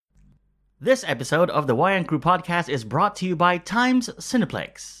This episode of the YN Crew podcast is brought to you by Times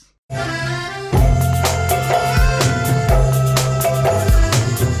Cineplex.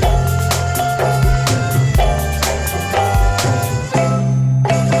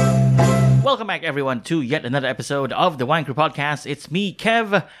 Welcome back, everyone, to yet another episode of the YN Crew podcast. It's me,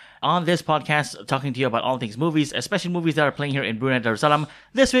 Kev. On this podcast, talking to you about all things movies, especially movies that are playing here in Brunei Darussalam.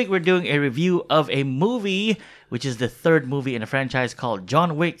 This week, we're doing a review of a movie, which is the third movie in a franchise called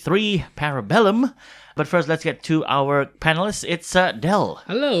John Wick 3 Parabellum. But first, let's get to our panelists. It's Del.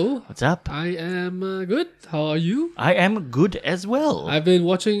 Hello. What's up? I am good. How are you? I am good as well. I've been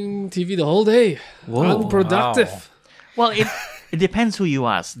watching TV the whole day. Whoa. Unproductive. Well, it depends who you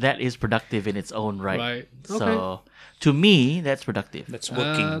ask. That is productive in its own right. Right. So, to me, that's productive. That's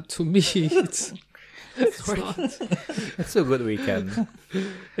working. To me, it's not. It's a good weekend.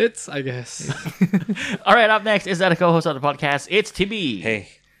 It's, I guess. All right, up next is the co-host of the podcast. It's Tibi. Hey,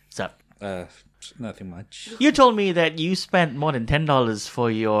 What's up? nothing much. You told me that you spent more than $10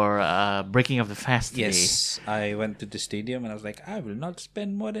 for your breaking of the fast today. Yes, I went to the stadium and I was like, I will not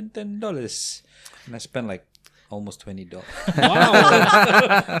spend more than $10. And I spent like almost $20.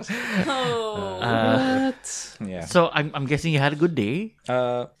 Wow. What? Yeah. So I'm guessing you had a good day. It's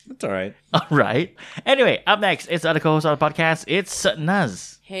all right. All right. Anyway, up next, it's the other co-host of the podcast. It's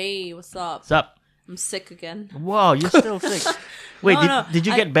Naz. Hey, what's up? What's up? I'm sick again. Wow, you're still sick. Wait, No, did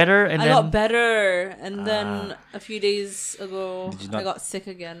you get better? I got better, and then a few days ago, Did you not- I got sick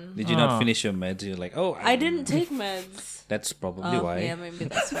again. Did you not finish your meds? You're like, oh, I didn't take meds. That's probably why. Yeah, maybe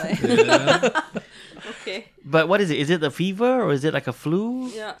that's why. Okay. But what is it? Is it a fever or is it like a flu?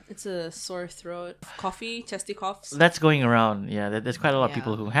 Yeah, it's a sore throat, coffee, chesty coughs. That's going around. Yeah, there's quite a lot of Yeah.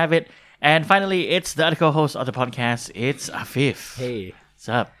 people who have it. And finally, it's the other co-host of the podcast. It's Afif. Hey, What's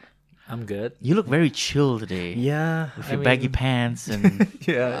up? I'm good. You look very chill today. Yeah, With your baggy pants and...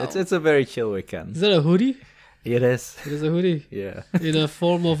 Yeah, it's a very chill weekend. Is that a hoodie? It is. It is a hoodie. Yeah, In a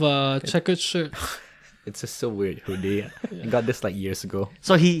form of a checkered shirt. it's just so weird hoodie. I got this like years ago.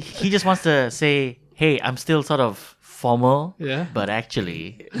 So he just wants to say, hey, I'm still sort of formal, Yeah. but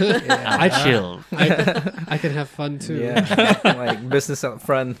actually, I'm chill. I can have fun too. Yeah, like business up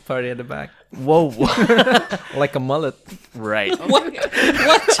front, party at the back, Whoa. like a mullet. Right. What?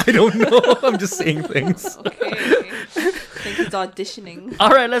 I don't know. I'm just saying things. Okay. I think he's auditioning. All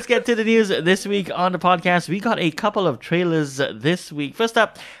right, let's get to the news this week on the podcast. We got a couple of trailers this week. First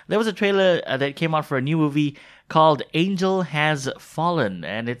up, there was a trailer that came out for a new movie called Angel Has Fallen,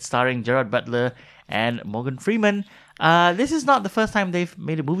 and it's starring Gerard Butler and Morgan Freeman. This is not the first time they've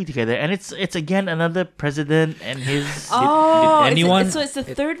made a movie together, and it's again another president and his... Oh, did anyone- so it's the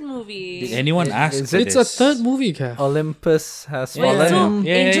third movie. Did anyone ask is for it- It's this? a third movie, Kev. Olympus has Wait, fallen. so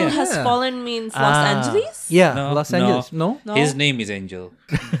Yeah, Angel yeah. Has Yeah. Fallen means Los Ah. Angeles? Yeah, No, Los no. Angeles. No. No? His name is Angel.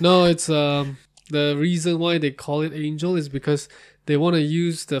 No, it's the reason why they call it Angel is because they want to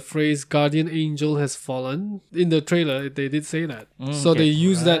use the phrase "Guardian Angel has fallen" in the trailer. They did say that, so they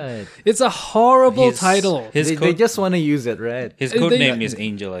use that. Right. It's a horrible His- title His They code, just want to use it, right? his code they- name is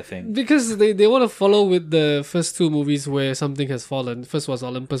Angel, I think. because they want to follow with the first two movies where something has fallen. First was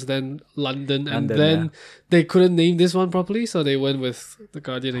Olympus, then London, and London, then they couldn't name this one properly, so they went with the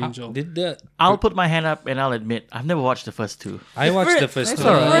Guardian Angel. Did the I'll put my hand up and I'll admit, I've never watched the first two. I watched the first The two.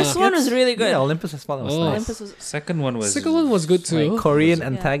 alright. first one was really good. Yeah, Olympus has fallen was Oh. nice. Olympus was Second one was Second one was good too. Like Korean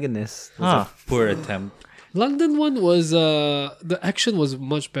antagonist. Huh. poor attempt. London one was the action was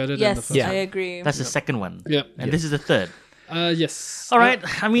much better than the yes, first. Yeah. I agree. That's the second one. Yeah. And this is the third. Yes. All right.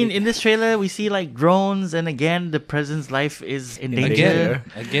 I mean, in this trailer, we see like drones, and again, the president's life is in danger.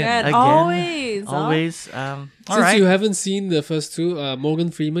 Again. Yeah, Again. always. huh? Always. All Since right. you haven't seen the first two,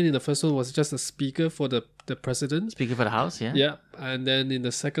 Morgan Freeman in the first one was just a speaker for the president. Speaking for the house, yeah? Yeah, and then in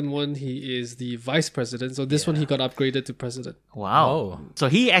the second one, he is the vice president. So this one, he got upgraded to president. Wow. Oh. So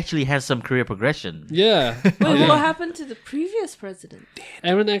he actually has some career progression. Yeah. Wait, Yeah. what happened to the previous president?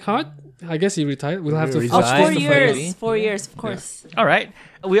 Aaron Eckhart, I guess he retired. We'll have to. Resigned. Oh, 4 Resigned years. finally. 4 years, of course. All right.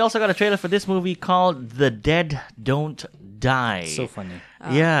 We also got a trailer for this movie called The Dead Don't Die. So funny.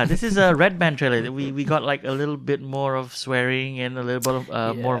 Yeah, this is a Red Band trailer. We got like a little bit more of swearing and a little bit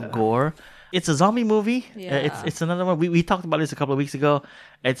of more of gore. It's a zombie movie. Yeah. It's another one. We talked about this a couple of weeks ago.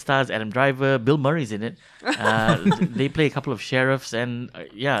 It stars Adam Driver. Bill Murray's in it. They play a couple of sheriffs, and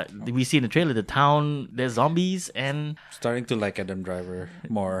we see in the trailer the town. There's zombies, and Starting to like Adam Driver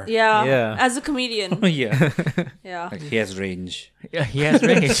more. Yeah. Yeah. As a comedian. Yeah. Yeah. Like he has range. yeah, he has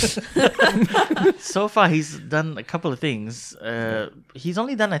range. So far, he's done a couple of things. He's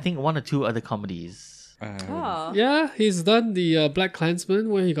only done, I think, one or two other comedies. Oh. Yeah, he's done the Black Klansman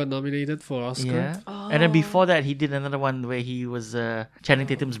where he got nominated for Oscar. Yeah. And then before that, he did another one where he was Channing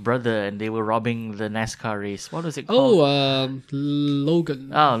Tatum's brother and they were robbing the NASCAR race. What was it called?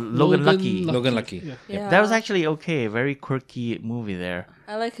 Logan. Oh, Logan Lucky. Logan Lucky. Yeah. Yeah. That was actually okay. Very quirky movie there.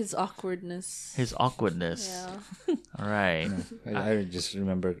 I like his awkwardness. His awkwardness. Yeah. All right. I just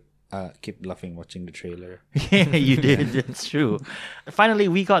remember keep laughing watching the trailer. Yeah, you did. That's true. Finally,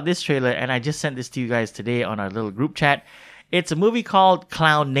 we got this trailer, and I just sent this to you guys today on our little group chat. It's a movie called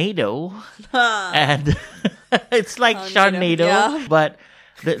Clownado, and it's like Clownado, Sharknado, yeah. but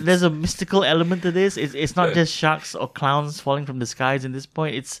there's a mystical element to this. It's not just sharks or clowns falling from the skies. In this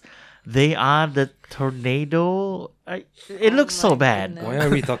point, they are the tornado. It looks so bad. goodness. Why are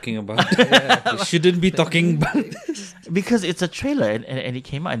we talking about it? We shouldn't be talking about this. Because it's a trailer and it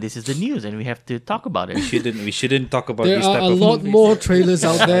came out and this is the news and we have to talk about it. We shouldn't talk about There these are type a of lot movies. more trailers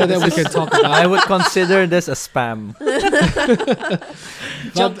out there that we can talk about. I would consider this a spam.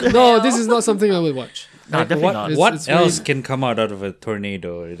 But no, this is not something I would watch. No, definitely what not. what It's else really- can come out of a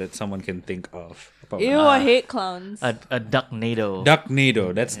tornado that someone can think of? Apart Ew, from- I hate clowns. A ducknado.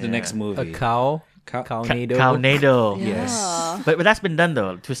 Ducknado. That's the next A movie. cow. Cow- Cownado. Cownado. Yes. Yeah. But that's been done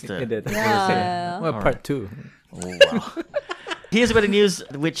though, Twister. It did. Yeah. Well, part 2. Oh, wow. Here's a bit of news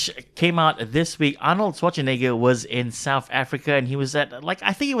which came out this week. Arnold Schwarzenegger was in South Africa and he was at,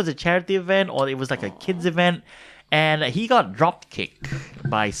 I think it was a charity event or it was like a kids event. And he got drop kicked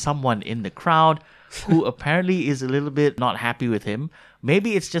by someone in the crowd who apparently is a little bit not happy with him.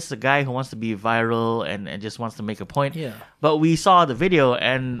 Maybe it's just a guy who wants to be viral and just wants to make a point. Yeah. But we saw the video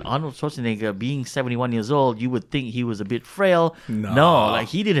and Arnold Schwarzenegger being 71 years old, you would think he was a bit frail. No.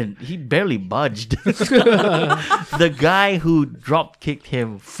 He barely budged. The guy who drop kicked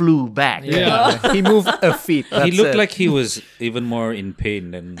him flew back. Yeah. He moved a feet. He That's looked it. like he was even more in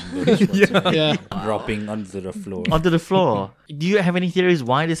pain than Schwarzenegger, Yeah. dropping onto the floor. Onto the floor. Do you have any theories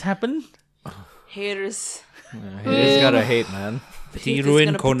why this happened? Haters. He just gotta hate, man. He He's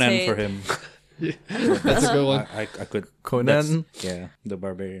ruined gonna Conan potato. for him. That's a good one. I could Conan? that's- Yeah, the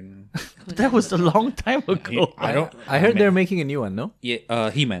barbarian. That was a long time ago. I don't. I heard they're making a new one, no? Yeah,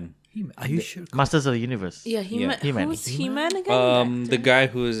 He-Man. Are you sure? Masters of the Universe. Yeah, Yeah. He-Man. Who's He-Man again? The guy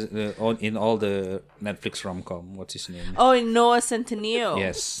who's in all the Netflix rom-com. What's his name? Oh, Noah Centineo.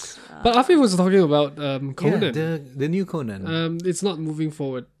 Yes. But Afi was talking about Conan. Yeah, the new Conan. It's not moving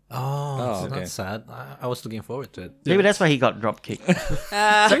forward. Oh, okay. that's sad. I was looking forward to it. Maybe that's why he got drop kicked. Maybe,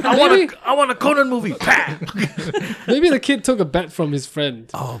 I want a Conan movie. Pah! maybe the kid took a bet from his friend.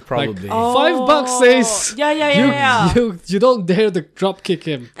 Oh, probably. $5 says Yeah. you don't dare to drop kick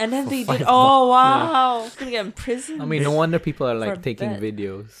him. And then they did. Oh, wow. He's gonna get in prison. I mean, no wonder people are For like a taking bet.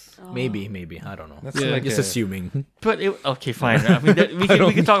 videos. Maybe. I don't know. That's Yeah. like Just a- assuming. But okay, fine. I mean,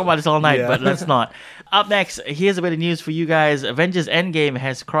 we can talk about this all night, Yeah. but let's not. Up next, here's a bit of news for you guys. Avengers Endgame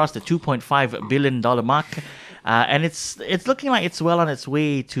has crossed the $2.5 billion mark. And it's looking like it's well on its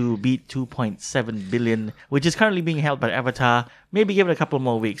way to beat 2.7 billion, which is currently being held by Avatar. Maybe give it a couple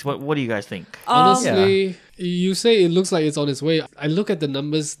more weeks. What do you guys think? Honestly, you say it looks like it's on its way. I look at the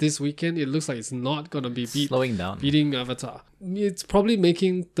numbers this weekend. It looks like it's not gonna be Slowing down. beating Avatar. It's probably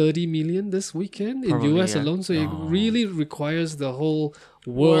making 30 million this weekend in Probably, US yeah. alone. So it really requires the whole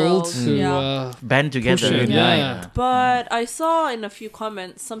world to yeah. Band together. push it. Yeah. Yeah. But I saw in a few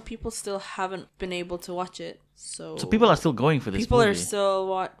comments, some people still haven't been able to watch it. So So people are still going for this people movie. are still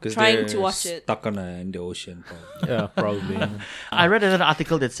 'cause trying they're to watch it. Stuck in the ocean. Probably. Yeah, probably. I read another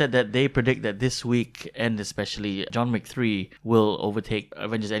article that said that they predict that this week, and especially John Wick 3, will overtake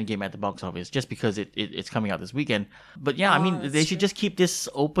Avengers Endgame at the box office just because it's coming out this weekend. But yeah, I mean, that's they should just keep this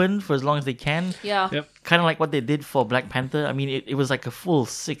open for as long as they can. Yeah. Yep. Kind of like what they did for Black Panther. I mean, it was like a full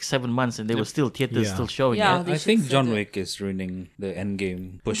 6-7 months and they were still theaters Yeah. still showing Yeah. it. They I should think set John it. Wick is ruining the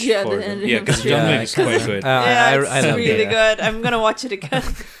Endgame push Yeah, for the them. Endgame Yeah, because push. John Yeah, Wick's quite good. Yeah, it's I love really that. good. I'm gonna watch it again.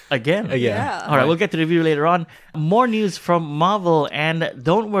 Again? Yeah. All right, we'll get to the review later on. More news from Marvel, and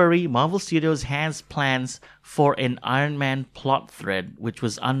don't worry, Marvel Studios has plans for an Iron Man plot thread, which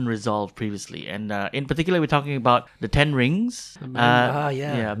was unresolved previously. And in particular, we're talking about the 10 Rings.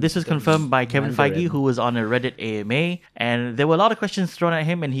 yeah. This was confirmed by Kevin Feige, Mandarin. who was on a Reddit AMA. And there were a lot of questions thrown at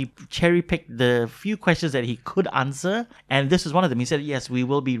him, and he cherry-picked the few questions that he could answer. And this was one of them. He said, yes, we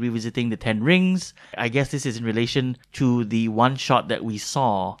will be revisiting the 10 Rings. I guess this is in relation to the one shot that we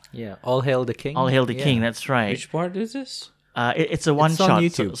saw. Yeah. All hail the king. All Hail the Yeah. King, that's right. Which part is this? It's a one on shot.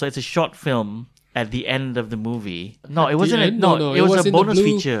 YouTube. So it's a short film at the end of the movie. No, it the wasn't. end? No, No, it it was was a in the bonus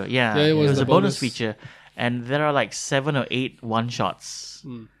blue- feature. Yeah, Yeah, it was a the bonus bonus. feature. and there are like 7 or 8 one-shots.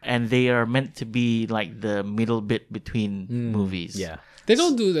 And they are meant to be like the middle bit between movies. Yeah. They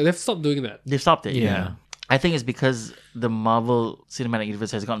don't do that. They've stopped doing that. They've stopped it. Yeah. I think it's because the Marvel Cinematic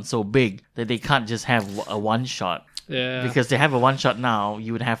Universe has gotten so big that they can't just have a one-shot. Yeah. Because they have a one-shot now,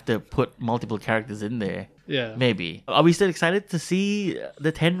 you would have to put multiple characters in there. yeah. Maybe. Are we still excited to see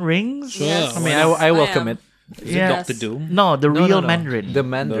the 10 Rings? Sure. Yes. I mean, I welcome am. it. Is Yeah. it Doctor Doom? No, the No, real no. Mandarin. The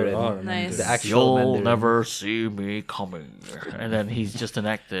Mandarin. Nice. The actual You'll Mandarin. never see me coming. And then he's just an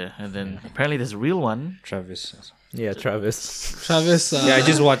actor. And then apparently there's a real one. Travis. Yeah, Travis. Travis. Yeah, I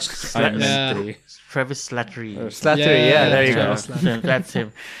just watched Iron Yeah. Man 3. Travis Slattery. Slattery, yeah, there you go. Travis That's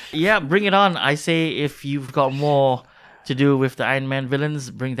him. Yeah, bring it on. I say if you've got more to do with the Iron Man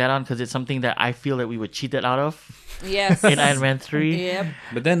villains, bring that on because it's something that I feel that we were cheated out of Yes. in Iron Man 3. Yep.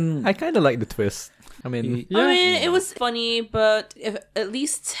 But then I kind of like the twist. I mean, Yeah. I mean, it was funny, but if, at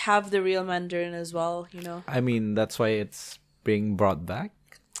least have the real Mandarin as well, you know. that's why it's being brought back.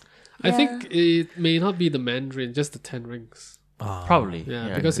 I think it may not be the Mandarin, just the 10 Rings. Probably.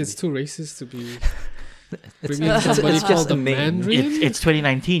 Yeah, because it's too racist to be bringing it's somebody just called a the name. Mandarin. It's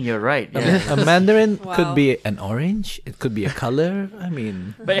 2019, you're right. Yeah. A Mandarin Wow. could be an orange. It could be a color. I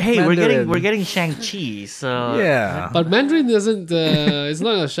mean, But hey, Mandarin. we're getting Shang-Chi, so Yeah. But Mandarin doesn't. It's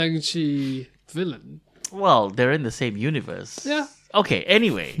not a Shang-Chi villain. well, they're in the same universe. Yeah. Okay,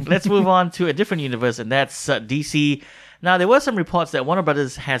 anyway, let's move on to a different universe, and that's DC. Now, there were some reports that Warner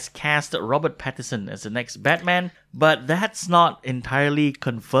Brothers has cast Robert Pattinson as the next Batman, but that's not entirely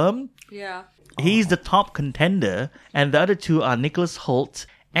confirmed. Yeah. He's the top contender, and the other two are Nicholas Hoult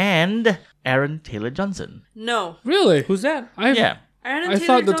and Aaron Taylor Johnson. No. Really? who's that? Yeah, Aaron I Taylor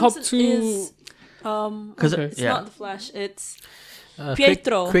thought the top Johnson two- is, because Okay. it's yeah, not the Flash. It's Quick-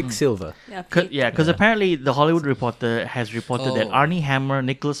 Pietro. Quicksilver. yeah. because apparently the Hollywood Reporter has reported that Oh. Arnie Hammer,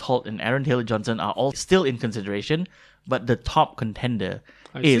 Nicholas Hoult, and Aaron Taylor Johnson are all still in consideration, but the top contender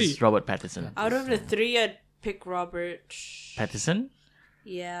I is see. Robert Pattinson. Out of the three, I'd pick Robert. Pattinson?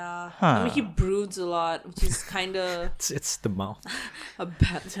 Yeah. Huh. I mean, he broods a lot, which is kind of It's the mouth. a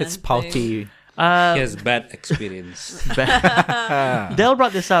Batman It's thing. pouty. He has bad experience. Dell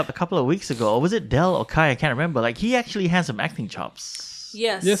brought this up a couple of weeks ago. Or was it Dell or Kai? I can't remember. Like, he actually has some acting chops.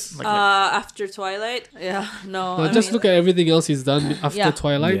 Yes. Yes. After Twilight. Yeah. No. Well, I just mean, look at everything else he's done after Yeah.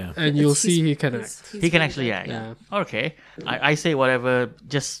 Twilight, Yeah. and you'll he's- see he can he's- act. he's He can really actually good, act. Yeah. Okay. I say whatever,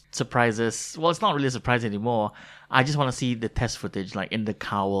 just surprises. Well, it's not really a surprise anymore. I just want to see the test footage, like in the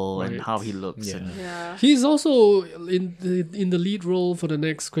cowl and Right. how he looks. Yeah. And, Yeah. He's also in the lead role for the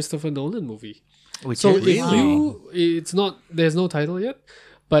next Christopher Nolan movie. which So is, if it's not, there's no title yet,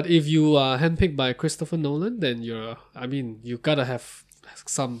 but if you are handpicked by Christopher Nolan, then you gotta have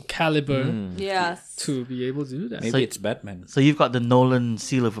some caliber Yes. to be able to do that. Maybe it's Batman. so you've got the Nolan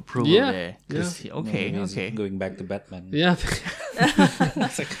seal of approval Yeah. there. 'Cause okay, Maybe he's okay. Going back to Batman. Yeah,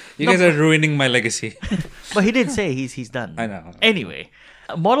 You guys are ruining my legacy. But he did say he's done. I know. Anyway,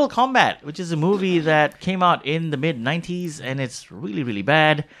 Mortal Kombat, which is a movie that came out in the mid 90s and it's really, really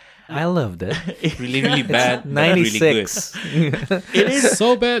bad. I loved it. Really, really bad. but really good. 96. It is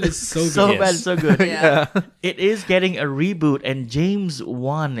so bad, it's so good. so Yes. bad, so good. Yeah. It is getting a reboot, and James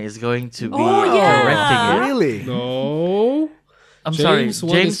Wan is going to be Oh, yeah. directing it. Really? No, I'm James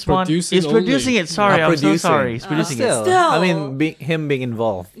sorry, Wan James is Wan producing is producing only. it. Sorry, Not I'm so producing. sorry. He's producing it. Still, Still. I mean, him being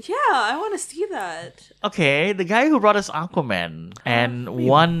involved. Yeah, I want to see that. Okay, the guy who brought us Aquaman and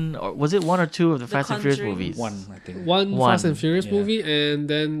one or two of the Fast and Furious Conjuring. movies. One, I think. one One. Fast and Furious Yeah. movie, and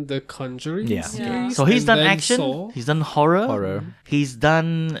then the Conjuring Yeah. series. So he's and done then action. Saw. He's done horror. Horror. He's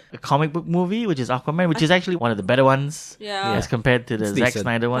done a comic book movie, which is Aquaman, which is actually one of the better ones Yeah. as compared to the It's Zack decent.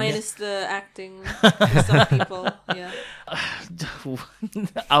 Snyder one. Minus the acting for some people. Yeah.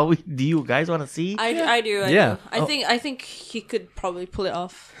 Do you guys want to see? I do. Yeah. I think he could probably pull it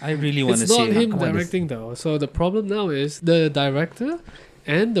off. I really want to It's see not him Aquaman. directing though. So the problem now is the director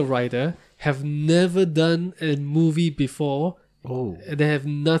and the writer have never done a movie before. Oh. They have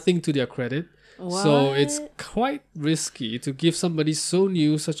nothing to their credit. So it's quite risky to give somebody so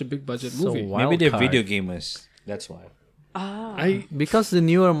new such a big budget So movie. wild Maybe they're card. video gamers. That's why. I Because the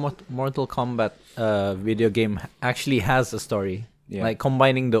newer Mortal Kombat video game actually has a story. Yeah. Like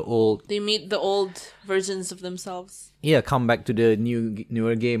combining the old, They meet the old versions of themselves. come back to the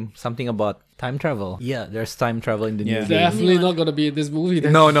newer game. Something about time travel. Yeah, there's time travel in the new Yeah. game. definitely not gonna be in this movie.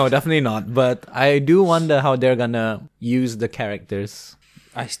 Then. No, definitely not. But I do wonder how they're gonna use the characters.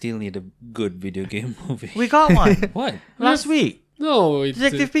 I still need a good video game movie. We got one What? last week. No,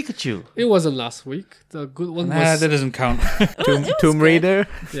 Detective Pikachu. it wasn't last week. The good one Nah, was that doesn't count. Tomb Raider.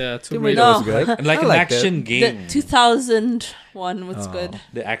 yeah, Tomb Tomb Raider Raider. was good. And like I an liked it. action game. The 2001 was good.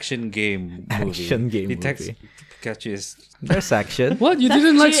 The action game movie. Action game Detective movie. Pikachu is... There's action. What, you That's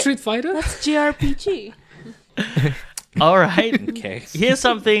didn't like G- Street Fighter? That's JRPG. All right. Okay. Here's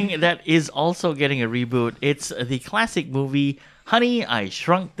something that is also getting a reboot. It's the classic movie Honey, I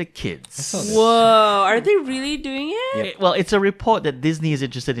Shrunk the Kids. Whoa, are they really doing it? Well, it's a report that Disney is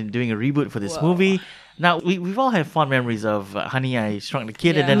interested in doing a reboot for this Whoa. movie. Now, we've all had fond memories of Honey, I Shrunk the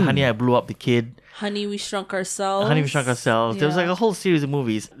Kid, and then Yeah. Honey, I Blew Up the Kid. Honey, we shrunk ourselves. Honey, we Shrunk Ourselves. There was Yeah. like a whole series of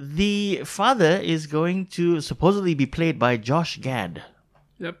movies. The father is going to supposedly be played by Josh Gad,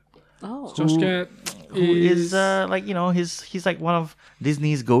 Yep. Oh, Josh Gad who is like, you know, he's like one of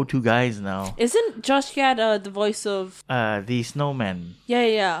Disney's go-to guys now. isn't Josh Gad the voice of? The Snowman. Yeah.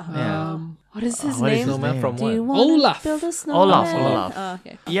 Yeah. What is his What is name? his name? From Do you what? want Olaf. to build a snowman? Olaf. Oh,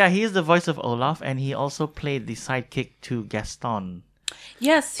 okay. Yeah, he is the voice of Olaf, and he also played the sidekick to Gaston.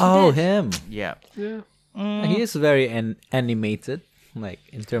 Yes, he Oh, did. him. Yeah. Yeah. He is very animated, like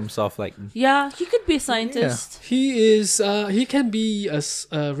in terms of like. Yeah, he could be a scientist. He is. He can be a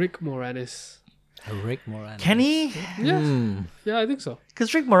Rick Moranis. Rick Moranis. Can he? Yeah. Yeah, I think so.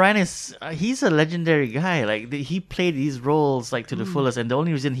 Because Rick Moranis, he's a legendary guy. Like he played these roles like to the fullest, and the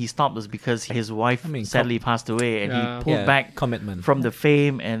only reason he stopped was because his wife sadly passed away, and Yeah. he pulled back commitment from the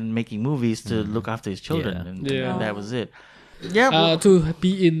fame and making movies to look after his children, Yeah. and, Yeah. and that was it. Yeah. well, To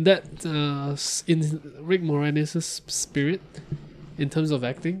be in that in Rick Moranis' spirit in terms of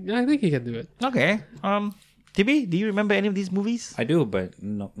acting, yeah, I think he can do it. okay. Tibi, do you remember any of these movies? I do, but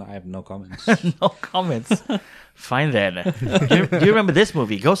no, I have no comments. No comments. Fine then. Do you remember this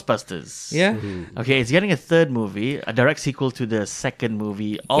movie, Ghostbusters? Yeah. Okay, it's getting a third movie, a direct sequel to the second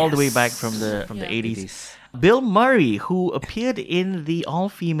movie, all the way back from the 80s. Bill Murray, who appeared in the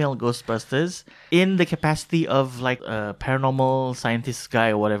all-female Ghostbusters in the capacity of like a paranormal scientist guy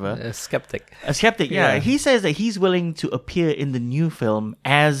or whatever. A skeptic. A skeptic, yeah. Yeah. He says that he's willing to appear in the new film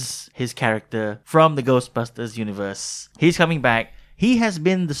as his character from the Ghostbusters universe. He's coming back. He has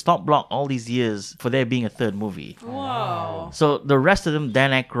been the stop block all these years for there being a third movie. Wow. So the rest of them,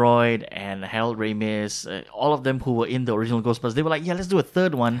 Dan Aykroyd and Harold Ramis, all of them who were in the original Ghostbusters, they were like, yeah, let's do a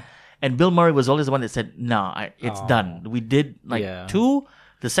third one. And Bill Murray was always the one that said, nah, it's done. We did like two.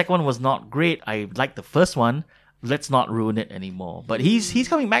 The second one was not great. I liked the first one. Let's not ruin it anymore. But he's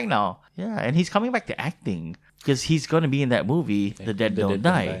coming back now. Yeah, and he's coming back to acting because he's going to be in that movie, The Dead Don't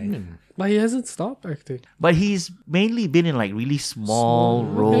Die. But he hasn't stopped acting. But he's mainly been in like really small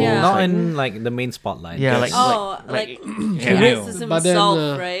roles. Yeah. Not like- in like the main spotlight. Yeah, Yes. like He Cameo. acts as But then,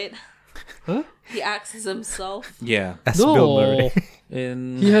 himself, right? Huh? He acts as himself. Yeah. As Bill Murray. No,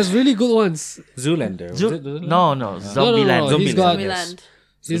 In he has really good ones. Zoolander. Was Zo- it Zoolander? no, Zombieland. No, he's got Zombieland.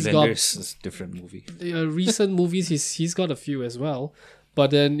 He's Zoolander got- is a different movie. recent movies. He's got a few as well.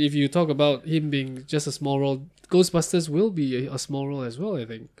 But then if you talk about him being just a small role, Ghostbusters will be a small role as well, I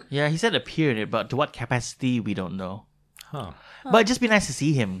think. Yeah, he said appear in it, but to what capacity we don't know. Huh. But it'd just be nice to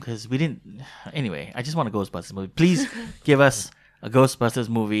see him because we didn't. Anyway, I just want a Ghostbusters movie. Please give us a Ghostbusters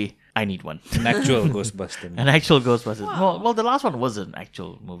movie. I need one. An actual Ghostbuster. An actual Ghostbusters. Well, the last one was an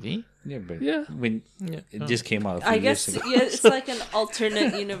actual movie. Yeah, but Yeah. when it just came out a few I years guess ago. yeah, it's like an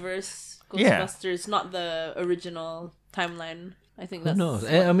alternate universe Yeah. Ghostbusters, not the original timeline. I think Who that's. knows?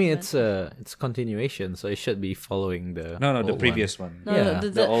 what I mean, it it's a continuation, so it should be following the. No, the old previous one. No, Yeah.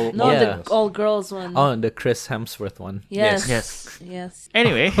 the all- no, Yeah. the all girls one. Oh, the Chris Hemsworth one. yes. Yes.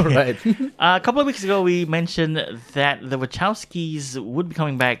 Anyway, Right. a couple of weeks ago, we mentioned that the Wachowskis would be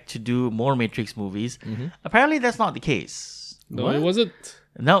coming back to do more Matrix movies. Apparently, that's not the case. No, it wasn't.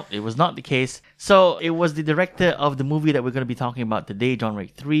 No, it was not the case. So it was the director of the movie that we're going to be talking about today, John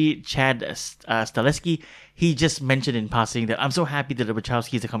Wick 3, Chad Stahelski. He just mentioned in passing that I'm so happy that the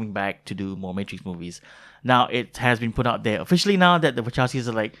Wachowskis are coming back to do more Matrix movies. Now it has been put out there officially now that the Wachowskis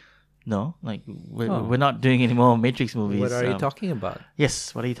are like, no, like we're not doing any more Matrix movies. What are you talking about?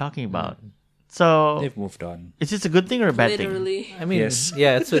 Yes, what are you talking about? So They've moved on. is this a good thing or a bad thing? Literally. I mean, Yes.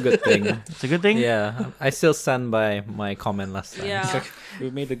 yeah, it's a good thing. It's a good thing. Yeah, I still stand by my comment last time. Yeah. We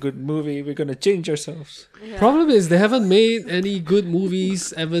made a good movie. We're gonna change ourselves. Yeah. Problem is they haven't made any good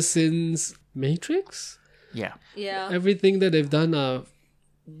movies ever since Matrix. Yeah. Yeah. Everything that they've done are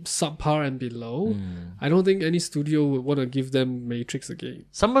subpar and below. I don't think any studio would want to give them Matrix again.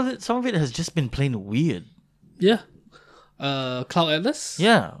 Some of it has just been plain weird. Yeah. Cloud Atlas.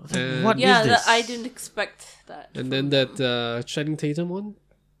 Yeah. What is Yeah, this? I didn't expect that. And then that Channing Tatum one.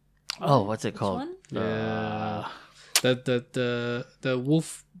 Oh, what's it Which called? one? Yeah. The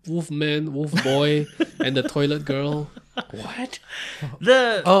wolf man, wolf boy, and the toilet girl. What?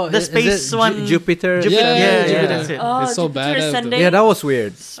 The is space it one. Jupiter. Yeah, that's it. Oh, It's so Jupiter bad. Ascending. Yeah, that was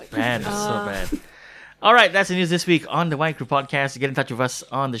weird. Bad, so bad. All right, that's the news this week on the Wine Crew Podcast. Get in touch with us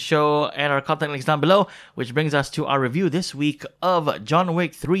on the show and our contact links down below, which brings us to our review this week of John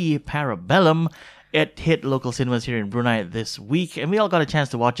Wick 3 Parabellum. It hit local cinemas here in Brunei this week, and we all got a chance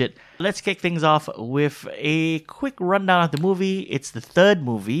to watch it. Let's kick things off with a quick rundown of the movie. It's the third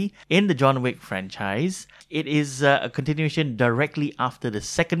movie in the John Wick franchise. It is a continuation directly after the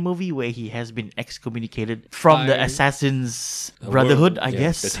second movie, where he has been excommunicated from the By- Assassin's Brotherhood, I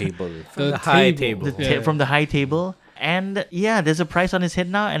guess. The table. The high table. From the high table. And yeah, there's a price on his head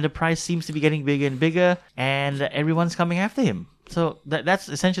now, and the price seems to be getting bigger and bigger, and everyone's coming after him. So that's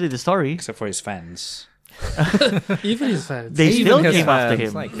essentially the story. Except for his fans. Even his fans. They Even still his came after fans,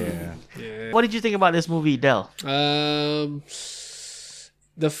 him. like, Yeah. What did you think about this movie, Del?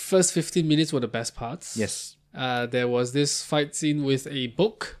 The first 15 minutes were the best parts. Yes. There was this fight scene with a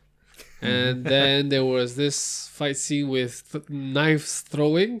book, and then there was this fight scene with knives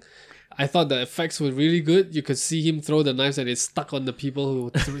throwing. I thought the effects were really good. You could see him throw the knives and it stuck on the people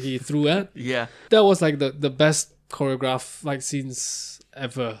who he threw at. Yeah. That was like the best choreographed fight scenes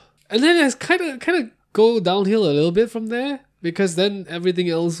ever. And then it's kind of go downhill a little bit from there, because then everything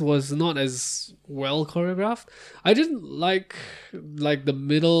else was not as well choreographed. I didn't like the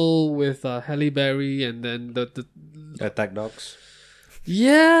middle with Halle Berry, and then the Attack dogs.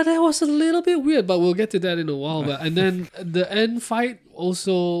 yeah, that was a little bit weird, but we'll get to that in a while. But and then the end fight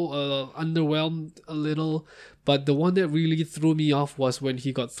also underwhelmed a little. But the one that really threw me off was when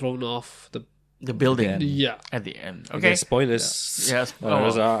he got thrown off The building yeah. at the end. Okay, Okay. spoilers. Yes.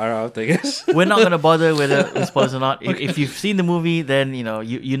 Are out, I guess. We're not going to bother whether it's spoilers or not. If you've seen the movie, then you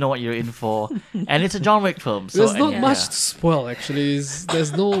know what you're in for. And it's a John Wick film. So, There's not and- much yeah. to spoil actually.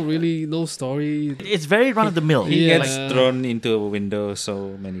 There's no story. It's very run of the mill. He Yeah. gets thrown into a window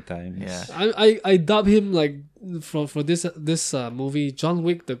so many times. Yeah. I dub him like for this movie John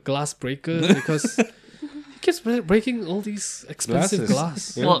Wick the Glass Breaker, because he keeps breaking all these expensive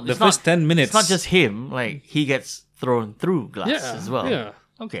glass. Yeah. Well, The it's not- first 10 minutes. It's not just him. Like, he gets thrown through glass Yeah, as well. yeah.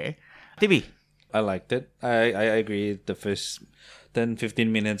 Okay. TV. I liked it. I agree. The first 10-15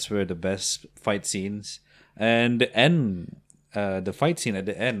 minutes were the best fight scenes. And the end, the fight scene at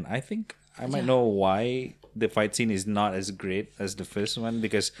the end, I think I might know why the fight scene is not as great as the first one,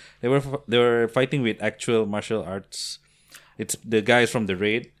 because they were fighting with actual martial arts. It's the guys from the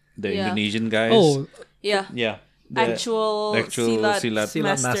raid, the Yeah. Indonesian guys. Oh, Yeah. Yeah. The Actual Silat Silat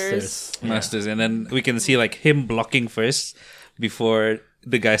Masters. masters, and then we can see like him blocking first before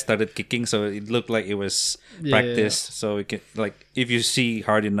the guy started kicking, so it looked like it was Yeah. practiced. So we can, like, if you see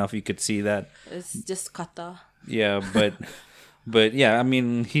hard enough, you could see that. It's just kata. Yeah, but yeah, I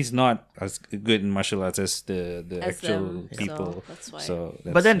mean, he's not as good in martial arts as the As actual them, so people. that's why. So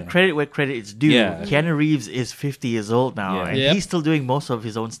But then yeah. credit where credit is due. Yeah. Keanu Reeves is 50 years old now, Yeah. and Yep. he's still doing most of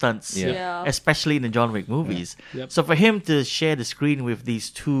his own stunts. Yeah. Yeah. Especially in the John Wick movies. Yep. So for him to share the screen with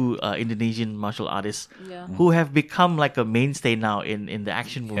these two Indonesian martial artists Yeah. who have become like a mainstay now in the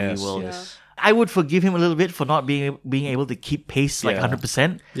action movie Yes, world, yes. I would forgive him a little bit for not being able to keep pace like Yeah.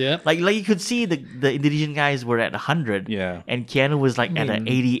 100%. yeah. Like you could see the Indonesian guys were at 100, Yeah. and Keanu was like at an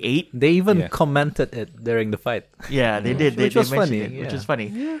 88. They even Yeah. commented it during the fight. Yeah, they did. They, Which was they mentioned funny, it, which yeah. was funny.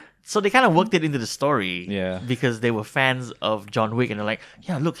 So they kind of worked it into the story. Yeah. Because they were fans of John Wick, and they're like,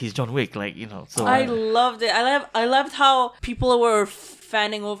 yeah, look, he's John Wick. Like, so. I loved it. I loved how people were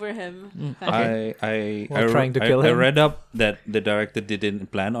fanning over him. While trying to kill I him. read up that the director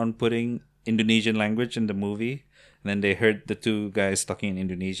didn't plan on putting Indonesian language in the movie. And then they heard the two guys talking in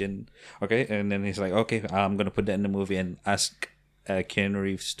Indonesian. Okay. And then he's like, okay, I'm going to put that in the movie and ask Keanu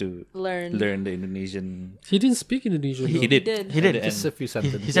Reeves to Learn. the Indonesian. He didn't speak Indonesian. He though. did. did. He did. At the Just a end. few he,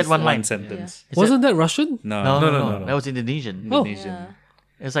 sentences. he said one line. One sentence. He said- Wasn't that Russian? No. That was Indonesian. Oh. Indonesian. Yeah.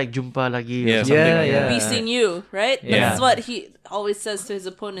 It's like jumpa lagi. Yeah, or something Yeah, like yeah. that. Be seeing you, right? Yeah. That's what he always says to his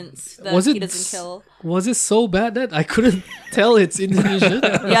opponents. That Was he it doesn't kill. Was it so bad that I couldn't tell it's Indonesian?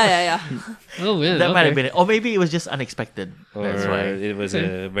 Yeah. Oh man, That might have okay. been it. Or maybe it was just unexpected. Or That's why. it was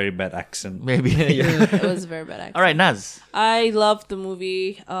a very bad accent. Maybe. It was very bad. Accent. All right, Naz. I loved the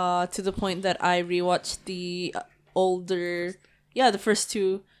movie to the point that I rewatched the the first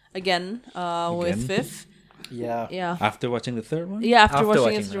two again, with Fifth. Yeah. Yeah. After watching the third one? Yeah, after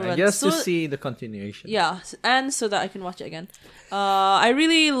watching it through that, one. just to So- see the continuation. Yeah, and so that I can watch it again. I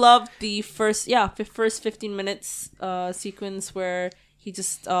really loved the first 15 minutes sequence where he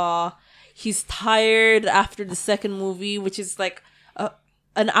just he's tired after the second movie, which is like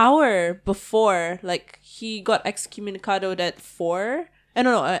an hour before. Like he got excommunicated at 4.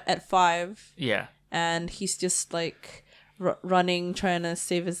 No, at 5. Yeah. and he's just like running, trying to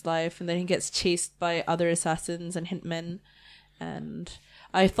save his life, and then he gets chased by other assassins and hitmen. And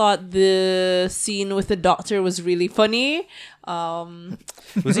I thought the scene with the doctor was really funny.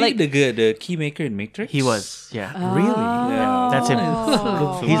 Was like- he the key maker in Matrix? He was, yeah. Really? Yeah. That's him.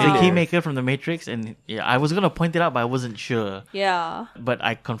 Oh. He's the Familiar. key maker from the Matrix, and yeah, I was gonna point it out, but I wasn't sure. Yeah. But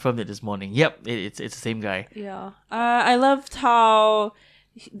I confirmed it this morning. Yep, it's the same guy. Yeah, I loved how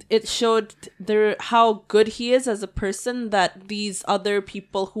it showed how good he is as a person, that these other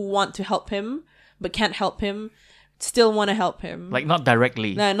people who want to help him but can't help him still want to help him. Like not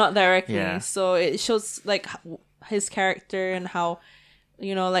directly. No, not directly. Yeah. So it shows like his character and how,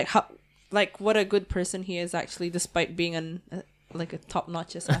 what a good person he is actually, despite being like a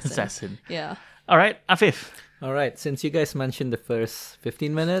top-notch assassin. Assassin. Yeah. All right, Afif. All right, since you guys mentioned the first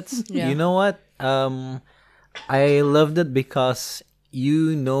 15 minutes, Yeah. you know what? I loved it because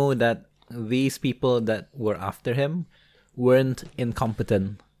you know that these people that were after him weren't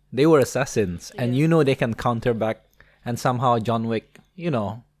incompetent. They were assassins, and you know they can counter back, and somehow John Wick,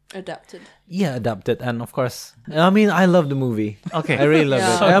 Adapted. adapted. And of course, I mean, I love the movie. Okay. I really love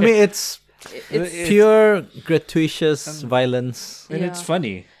Yeah. it. I mean, it's It's pure gratuitous violence. And it's Yeah.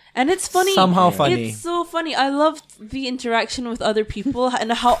 funny. And it's funny. Somehow funny. It's so funny. I loved the interaction with other people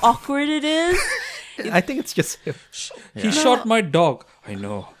and how awkward it is. I think it's just him. He shot my dog. I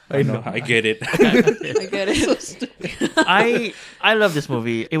know. I get it. I get it. I love this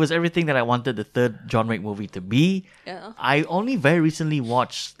movie. It was everything that I wanted the third John Wick movie to be. Yeah. I only very recently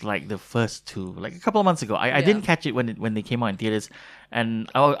watched like the first two, like a couple of months ago. I didn't catch it when they came out in theaters, and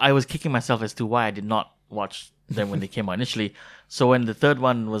I was kicking myself as to why I did not watch them when they came out initially. So when the third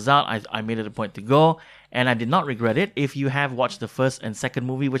one was out, I made it a point to go, and I did not regret it. If you have watched the first and second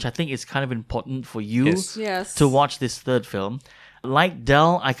movie, which I think is kind of important for you Yes. Yes. to watch this third film. Like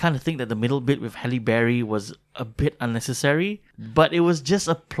Dell, I kind of think that the middle bit with Halle Berry was a bit unnecessary, but it was just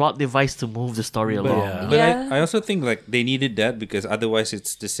a plot device to move the story along. yeah. But Yeah. I also think like they needed that because otherwise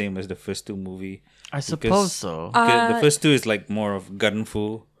it's the same as the first two movie. I suppose so. Because the first two is like more of gun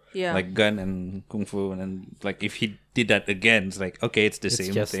fu. Yeah. Like gun and kung fu, and then like if he did that again, it's like okay, it's the It's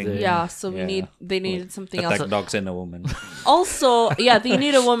same just thing. the- Yeah, so Yeah. they needed something Attack else. dogs and a woman. Also, yeah, they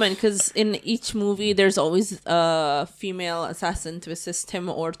need a woman because in each movie there's always a female assassin to assist him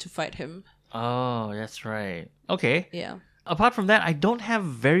or to fight him. Oh, that's right. Okay. Yeah. Apart from that, I don't have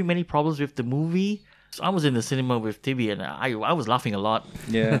very many problems with the movie. So I was in the cinema with Tibi, and I was laughing a lot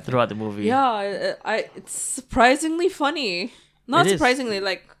Yeah. throughout the movie. Yeah, it's surprisingly funny. Not It is. surprisingly,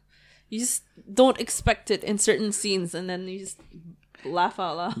 like you just don't expect it in certain scenes, and then you just laugh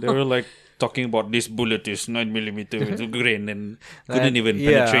out loud. They were like talking about this bullet is 9mm with a grain and couldn't even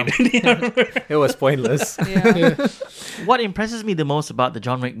yeah. penetrate any armor. It was pointless. Yeah. What impresses me the most about the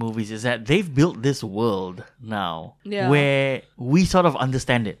John Wick movies is that they've built this world now Yeah. where we sort of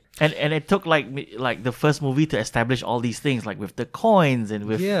understand it. And it took like the first movie to establish all these things, like with the coins and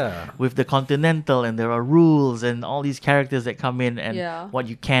with Yeah. with the Continental, and there are rules and all these characters that come in, and Yeah. what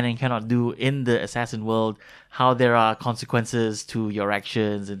you can and cannot do in the assassin world, how there are consequences to your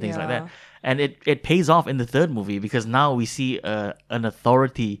actions and things like that. Yeah. And it pays off in the third movie because now we see an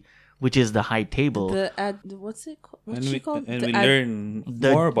authority, which is the High Table. What's it called? What's And she we, called? and The we ad- learn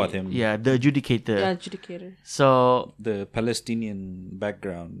The- more about him. Yeah, the adjudicator. the adjudicator. So The Palestinian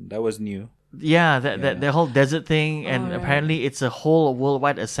background. That was new. yeah, that the whole desert thing, and yeah. apparently it's a whole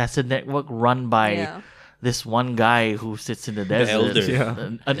worldwide assassin network run by Yeah. this one guy who sits in the desert. elder. Yeah.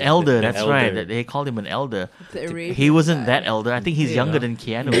 An elder. The That's elder. right. That they called him an elder. The Arabian He wasn't guy. that elder. I think he's younger than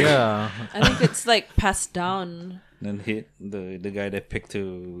Keanu. Yeah. I think it's like passed down. Then the guy they picked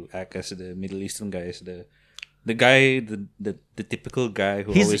to act as the Middle Eastern guy is the guy the typical guy who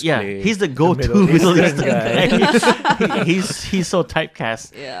always play. He's the go-to Middle Middle Eastern Eastern guy. he's so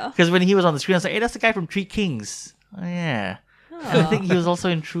typecast. Yeah. Because when he was on the screen, I was like, "Hey, that's the guy from Three Kings." Oh, yeah. I think he was also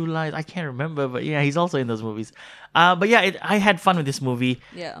in True Lies. I can't remember, but yeah, he's also in those movies. But yeah, I had fun with this movie.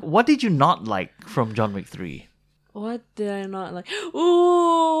 Yeah. What did you not like from John Wick 3? What did I not like?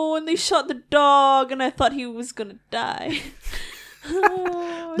 Ooh, when they shot the dog and I thought he was gonna die.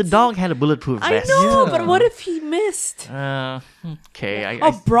 Oh, The dog had a bulletproof I vest. know, but what if he missed? Okay.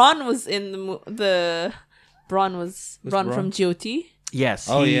 Braun was in the Braun was Braun Braun? from GOT. Yes.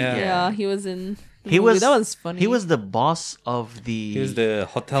 Oh, he- yeah. Yeah, he was in. the He movie. was. That was funny. He was the boss of the. He was the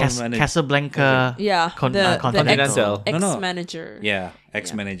hotel manager. Casablanca. Yeah, the Continental. ex No, no. manager. Yeah,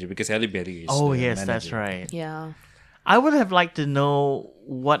 ex-manager because Halle Berry is. Oh the yes, manager. that's right. Yeah. I would have liked to know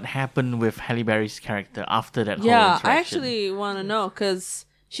what happened with Halle Berry's character after that whole Yeah, interaction. I actually want to know because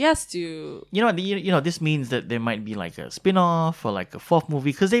She has to. This means that there might be like a spin-off or like a fourth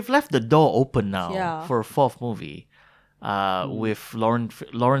movie because they've left the door open now Yeah. for a fourth movie with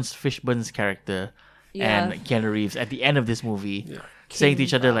Lawrence Fishburne's character Yeah. and Keanu Reeves at the end of this movie saying to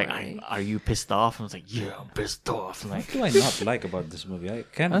each other like, Bye. "Are you pissed off?" I was like, "Yeah, I'm pissed off." Like, What do I not like about this movie? I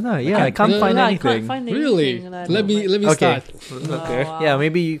can't. I don't know. Yeah, I can't Yeah, find Yeah, I anything. can't find anything. Really? that I Let don't me like. start. Okay. Wow. Yeah,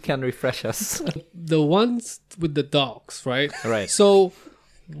 maybe you can refresh us. The ones with the dogs, right? Right. So,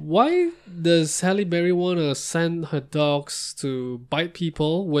 why does Halle Berry want to send her dogs to bite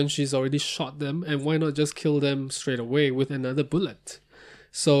people when she's already shot them? And why not just kill them straight away with another bullet?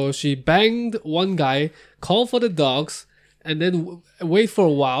 So she banged one guy, called for the dogs, and then wait for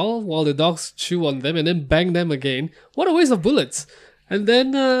a while the dogs chew on them, and then bang them again. What a waste of bullets! And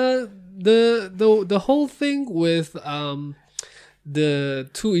then the whole thing with the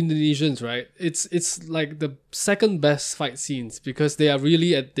two Indonesians, right? It's like the second best fight scenes because they are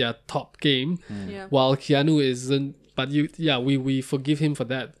really at their top game, Yeah. while Keanu isn't. But we forgive him for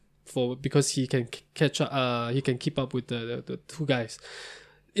that, because he can catch up. He can keep up with the two guys.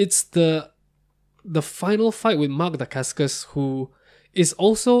 It's the final fight with Mark Dacascos, who is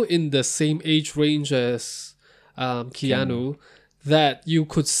also in the same age range as Keanu, that you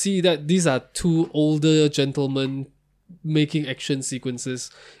could see that these are two older gentlemen making action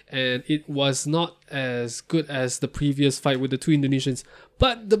sequences, and it was not as good as the previous fight with the two Indonesians.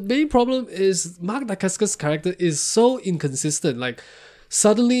 But the main problem is Mark Dacascos' character is so inconsistent. Like,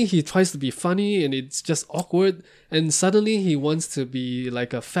 suddenly he tries to be funny and it's just awkward, and suddenly he wants to be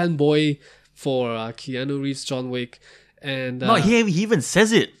like a fanboy for Keanu Reeves' John Wick, and no, he even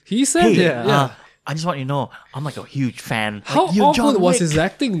says it. he said Hey, it. Yeah. I just want you to know, I'm like a huge fan. How like, you're John awkward was Wick. his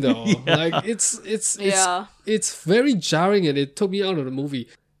acting though? Like it's very jarring, and it took me out of the movie.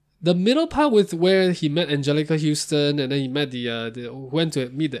 The middle part with where he met Angelica Houston and then he met went to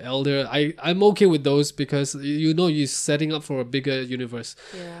meet the elder. I'm okay with those because you're setting up for a bigger universe.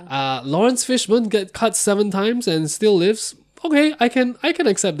 Yeah. Lawrence Fishburne get cut 7 times and still lives. Okay, I can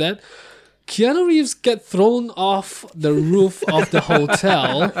accept that. Keanu Reeves get thrown off the roof of the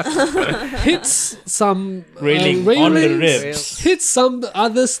hotel, hits some Railing on the railings, ribs. hits some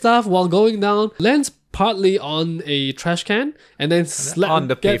other stuff while going down, lands partly on a trash can, and then on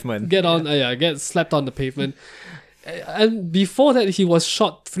the pavement. Get slapped on the pavement. And before that, he was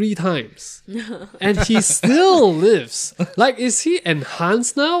shot 3 times, and he still lives. Like, is he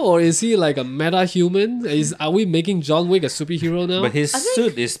enhanced now, or is he like a meta human? Are we making John Wick a superhero now? But his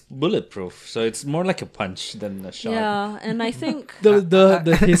suit is bulletproof, so it's more like a punch than a shot. Yeah, and I think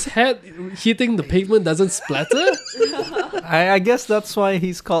his head hitting the pavement doesn't splatter. I guess that's why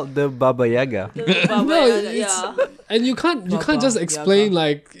he's called the Baba Yaga. yeah. And you can't just explain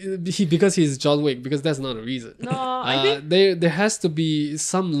like because he's John Wick, because that's not a reason. No, I think There has to be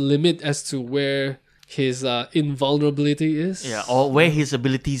some limit as to where his invulnerability is. Yeah, or where his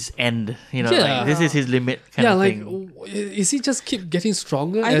abilities end. Yeah. Like, this is his limit kind Yeah, of like thing. is he just keep getting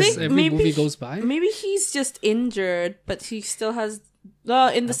stronger I as think every maybe movie goes by? maybe he's just injured, but he still has.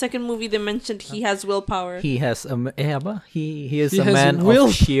 In the second movie, they mentioned he has willpower. He has he is He a has man will.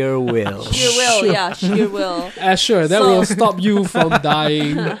 of sheer will. Sheer will, yeah, sheer will. Sure, that So- will stop you from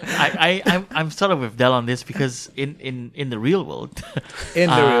dying. I'm sort of with Del on this because in the real world, In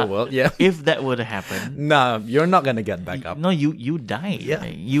the real world, yeah. if that were to happen, No, you're not gonna get back up. no, you die. Yeah.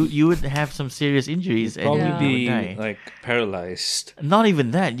 Like, you would have some serious injuries and Probably you be would die. like paralyzed. Not even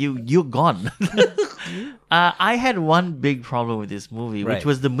that. You're gone. I had one big problem with this movie, which Right.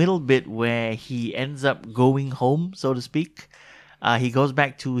 was the middle bit where he ends up going home, so to speak. He goes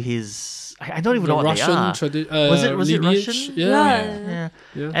back to his. I don't even know what Russian they are. Was it lineage? Russian? Yeah.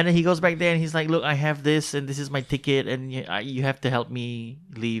 Yeah. And then he goes back there and he's like, "Look, I have this, and this is my ticket, and you have to help me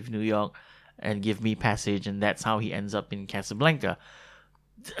leave New York and give me passage." And that's how he ends up in Casablanca.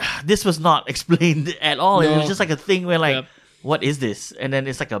 This was not explained at all. It No. was just like a thing where like. Yep. What is this? And then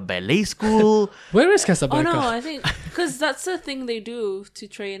it's like a ballet school. Where is Oh Casablanca? no, I think because that's the thing they do to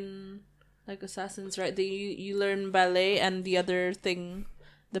train like assassins, right? You learn ballet and the other thing,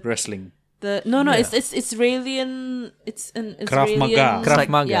 Wrestling. it's Israelian. It's an Krav Israelian. Maga. Krav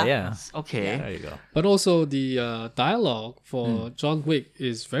Maga, yeah. Okay. There you go. But also the dialogue for John Wick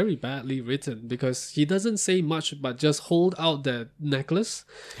is very badly written because he doesn't say much but just hold out that necklace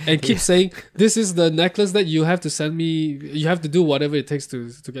and keep saying, "This is the necklace that you have to send me. You have to do whatever it takes to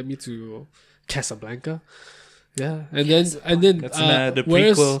get me to Casablanca." Yeah, and then That's the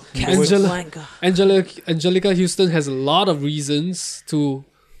whereas prequel. Casablanca. Angelica Houston has a lot of reasons to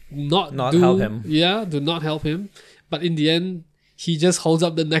not help him. Yeah, do not help him. But in the end, he just holds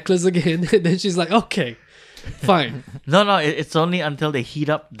up the necklace again, and then she's like, "Okay, fine. No, it's only until they heat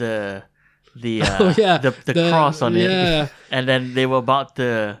up the Oh, yeah. the cross on yeah. it, and then they were about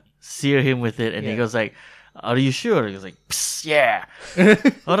to sear him with it, and he goes like, "Are you sure?" He goes like, "Psst, yeah."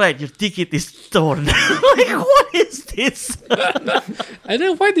 All right, your ticket is torn. Like, what is this? And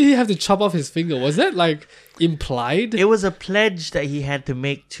then why did he have to chop off his finger? Was that like implied? It was a pledge that he had to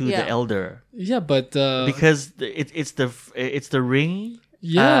make to Yeah. the elder Yeah, but because it's the ring.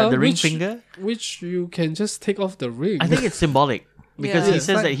 yeah, the ring which, finger. which you can just take off the ring. I think it's symbolic because Yeah. he It's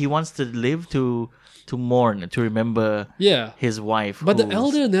says like- that he wants to live to mourn, to remember yeah. his wife. But the who's-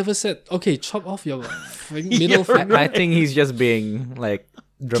 elder never said, "Okay, chop off your middle finger." I think he's just being like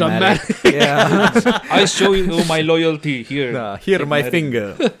dramatic. Dramatic. Yeah. I show you my loyalty here. Here, my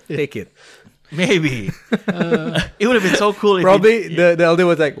finger. Take it. maybe it would have been so cool. If Probably he, the elder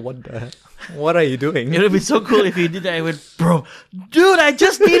was like, what are you doing? It would have been so cool if he did that. I went, bro, dude, I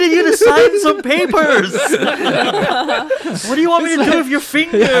just needed you to sign some papers. What do you want me to do with your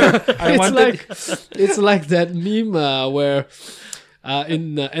finger? It's like that meme where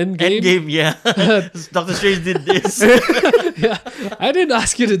in Endgame, Endgame, yeah. Doctor Strange did this. yeah, I didn't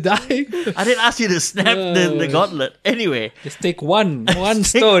ask you to die. I didn't ask you to snap the gauntlet. Anyway, Just take one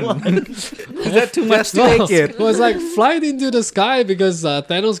stone. Is that too much? No, it was like fly it into the sky because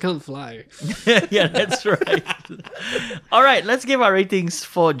Thanos can't fly. yeah, that's right. All right, let's give our ratings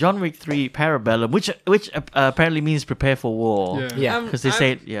for John Wick 3 Parabellum, which apparently means prepare for war. Yeah. Because they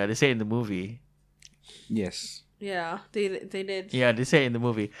say it in the movie. Yes. Yeah, they did. Yeah, they say it in the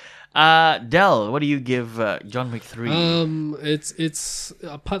movie. Del, what do you give John Wick 3? It's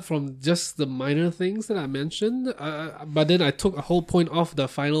apart from just the minor things that I mentioned, but then I took a whole point off the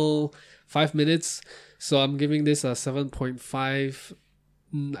final 5 minutes, so I'm giving this a 7.5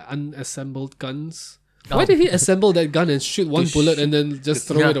 unassembled guns. Why did he assemble that gun and shoot one bullet and then just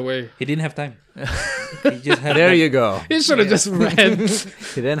throw it away? He didn't have time. He just had There you go. He should have just ran.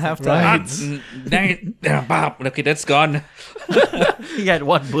 He didn't have Right. time. Dang it. Okay, that's gone. He had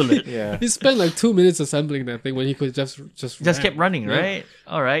one bullet. Yeah. He spent like 2 minutes assembling that thing when he could just Just kept running, right?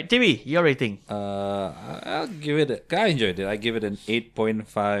 All right. Timmy, your rating. I'll give it. I enjoyed it. I give it an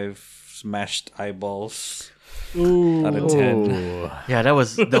 8.5 smashed eyeballs Ooh. out of 10. Yeah, that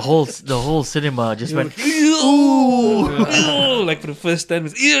was the whole cinema just went. Ooh, like for the first time,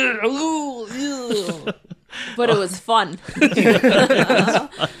 it's But it was fun.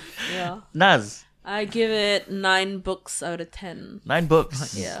 Yeah. Naz, I give it 9 books out of 10. 9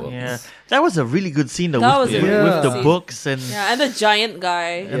 books. Yeah. Yeah. That was a really good scene though. That with, was a with, really with good the scene. books and Yeah, and the giant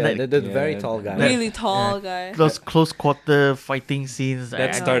guy. Yeah, the very Yeah. tall guy. Really tall guy. those close quarter fighting scenes.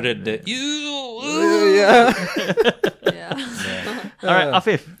 that started the Yeah. Yeah. All right,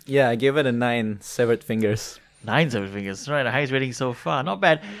 Afif. Yeah, I give it a 9 severed fingers. 9 seven fingers. Right, the highest rating so far. Not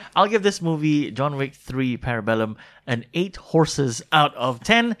bad. I'll give this movie, John Wick 3 Parabellum, an 8 horses out of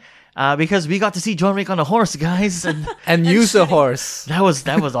 10. Because we got to see John Wick on a horse, guys, and And use a horse. that was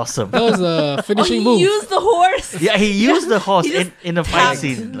awesome. That was a Oh, finishing he move. used the horse. Yeah, he used the horse He just in a fight tapped.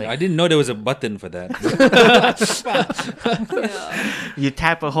 scene. I Like, didn't know there was a button for that. Yeah. you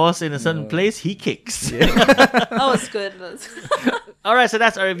tap a horse in a certain place, he kicks. That was good. All right, so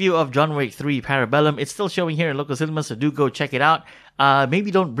that's our review of John Wick 3 Parabellum. It's still showing here in local cinemas, so do go check it out.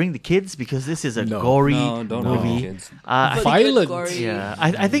 Maybe don't bring the kids because this is a gory No, don't movie. bring kids. I think, Violent. yeah,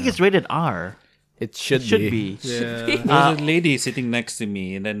 I think it's rated R. It should, Should be. Yeah. There was a lady sitting next to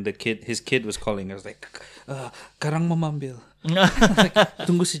me, and then his kid was calling. I was like, "Karang mamambil." Like,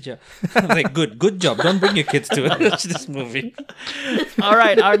 tunggu saja. I was like, good job. Don't bring your kids to watch this movie. All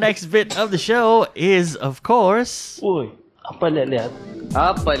right, our next bit of the show is, of course, Uy, apa lihat-lihat?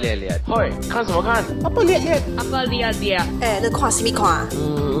 Apa lihat-lihat? Hoi, 看什么看？ apa lihat-lihat? 那看什么看？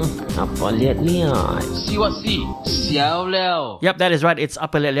 Apa lihat-lihat? See what see? 笑了。 yep, that is right. It's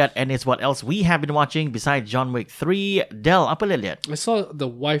Apa Liat Liat, and it's what else we have been watching besides John Wick 3. Del, Apa Liat Liat. I saw The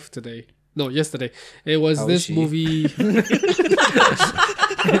Wife today. No, yesterday. It was How this is she? movie.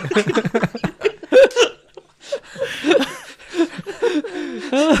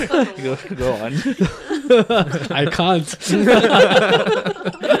 Go on. I can't.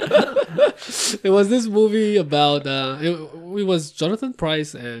 It was this movie about it was Jonathan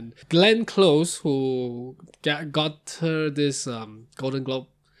Pryce and Glenn Close who got her this Golden Globe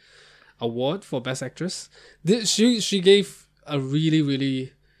award for Best Actress. She gave a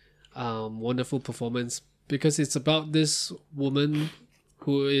really wonderful performance because it's about this woman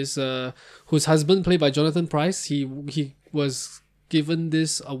who is whose husband, played by Jonathan Pryce, he was given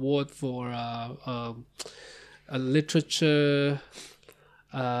this award for a literature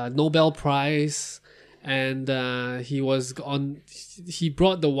Nobel Prize, and he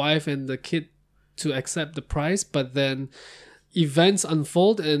brought the wife and the kid to accept the prize, but then events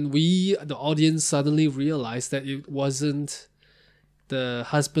unfold and we, the audience, suddenly realize that it wasn't the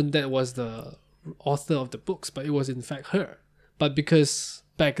husband that was the author of the books, but it was in fact her. But because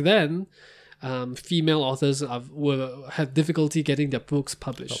back then, female authors had difficulty getting their books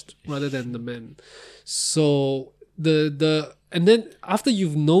published rather than the men. So and then after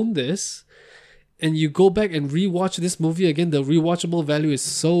you've known this, and you go back and rewatch this movie again, the rewatchable value is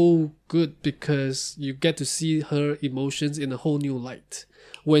so good because you get to see her emotions in a whole new light.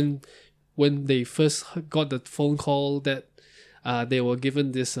 When they first got the phone call that they were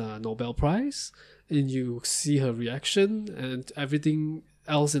given this Nobel Prize, and you see her reaction and everything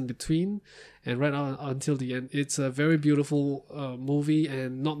else in between, and right on until the end, it's a very beautiful movie,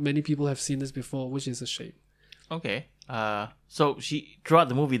 and not many people have seen this before, which is a shame. Okay. So she, throughout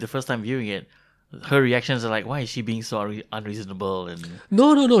the movie, the first time viewing it, her reactions are like, why is she being so unreasonable? And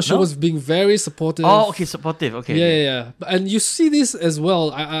No. She was being very supportive. oh, okay, supportive. Okay. Yeah. And you see this as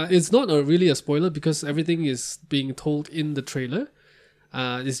well. It's not really a spoiler because everything is being told in the trailer.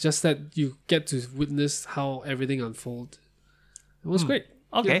 It's just that you get to witness how everything unfolds. It was great.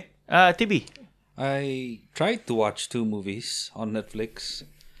 Okay. TB. I tried to watch 2 movies on Netflix.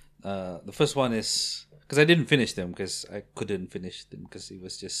 The first one is because I didn't finish them because I couldn't finish them because it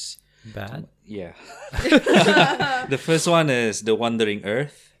was just Bad. yeah. The first one is The Wandering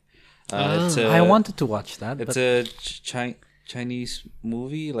Earth. I wanted to watch that. It's But a Chinese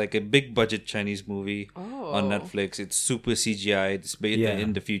movie, like a big budget Chinese movie on Netflix. It's super CGI. It's based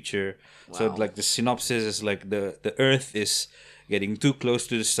in the future. So like the synopsis is like the Earth is getting too close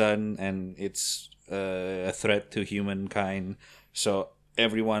to the sun and it's a threat to humankind. So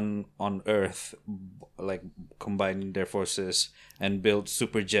everyone on Earth like combine their forces and build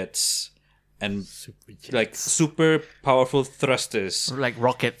super jets and like super powerful thrusters, Like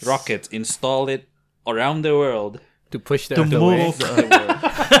rockets. install it around the world to push the To Earth away. move.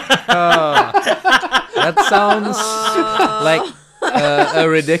 That sounds like a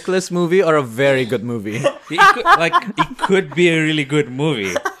ridiculous movie or a very good movie. It could be a really good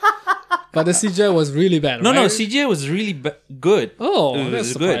movie. But the CGI was really bad, No, right? CGI was really good. Oh, it that's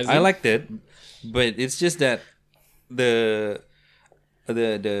was good. surprising. I liked it, but it's just that the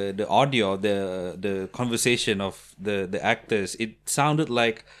audio, the conversation of the actors, it sounded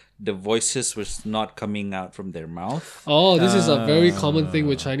like the voices was not coming out from their mouth. Oh, this is a very common thing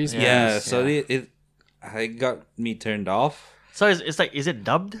with Chinese movies. Yeah, so it got me turned off. So it's like, is it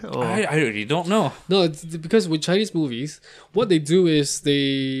dubbed? Or? I really don't know. No, it's because with Chinese movies, what they do is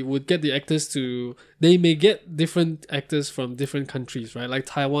they would get the actors to... They may get different actors from different countries, right? Like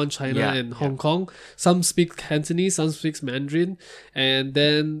Taiwan, China, and Hong Kong. Some speak Cantonese, some speak Mandarin. And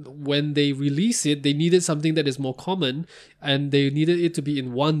then when they release it, they needed something that is more common. And they needed it to be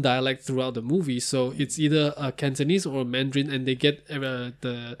in one dialect throughout the movie. So it's either a Cantonese or Mandarin. And they get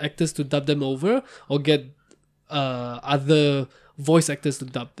the actors to dub them over or get... other voice actors to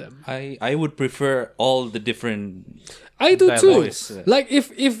dub them. I would prefer all the different. I do too. voice. Like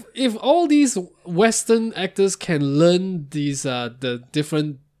if all these Western actors can learn these the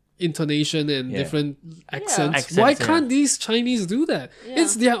different intonation and different accents, why can't these Chinese do that? Yeah.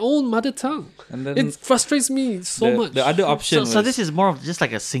 It's their own mother tongue. And then It frustrates me so much. The other option So was, this is more of just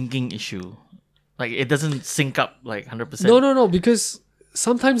like a syncing issue. Like it doesn't sync up like 100%. No, because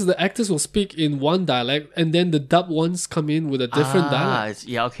sometimes the actors will speak in one dialect and then the dub ones come in with a different dialect.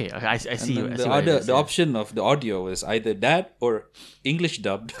 Okay. I see you. and I then see what it is, the option of the audio is either that or English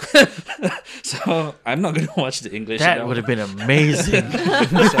dubbed. So I'm not gonna watch the English. That dub. would have been amazing.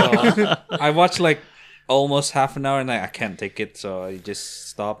 So I watched like almost half an hour and I can't take it, so I just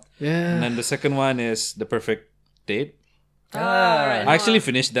stopped. Yeah. And then the second one is The Perfect Date. Right. I actually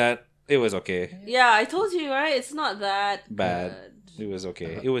finished that. It was okay. Yeah, I told you, right? It's not that Bad. good. It was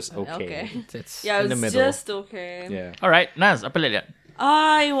okay. It was okay. Okay. It's Yeah, in the it's middle. just okay. Yeah. All right, Naz, apa lihat?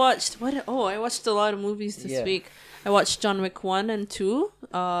 I watched I watched a lot of movies this week. I watched John Wick 1 and 2,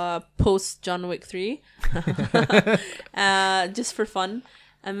 post John Wick 3. Just for fun.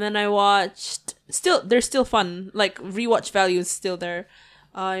 And then I watched they're still fun. Like rewatch value is still there.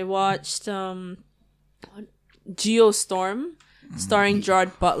 I watched Geostorm, starring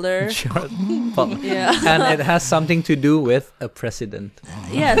Gerard Butler. Yeah. And it has something to do with a president.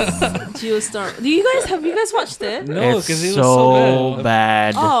 Yes, Geostorm. Have you guys watched it? No, It's because it was so so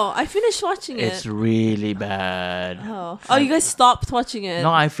bad. Oh, I finished watching it. It's really bad. Oh, you guys stopped watching it?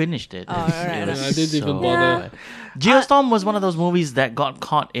 No, I finished it. Oh, alright. It was Yeah, I didn't even so bother. bad. Geostorm was one of those movies that got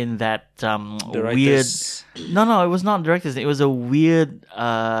caught in that weird. writers. No, it was not directors. It was a weird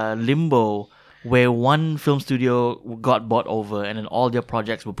limbo where one film studio got bought over and then all their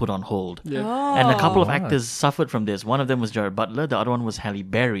projects were put on hold. Yeah. Oh. And a couple of actors suffered from this. One of them was Jared Butler. The other one was Halle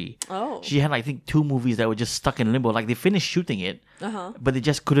Berry. Oh. She had, I think, 2 movies that were just stuck in limbo. Like, they finished shooting it, but they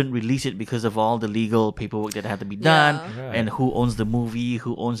just couldn't release it because of all the legal paperwork that had to be done, Yeah. and who owns the movie,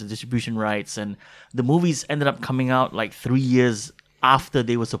 who owns the distribution rights. And the movies ended up coming out like 3 years after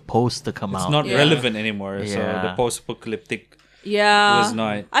they were supposed to come It's out. not Yeah. relevant anymore. So Yeah. the post-apocalyptic Yeah. was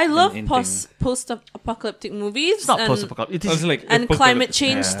not. I love in post-apocalyptic movies. It's not and, post-apocalyptic. It I is was like and apocalyptic. climate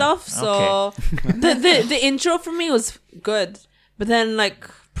change Yeah. stuff. So the intro for me was good, but then like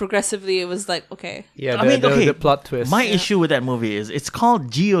progressively it was like okay. Yeah, I mean, okay, the plot twist. My issue with that movie is it's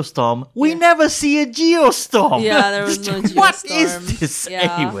called Geostorm. We never see a geostorm. Yeah, there was no geostorm. What is this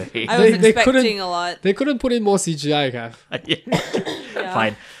Yeah. anyway? I was They couldn't- expecting a lot. They couldn't put in more CGI, Gav. Yeah.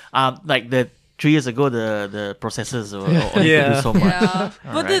 Fine. Like the 3 years ago, the processors were only Yeah. could do so much. Yeah,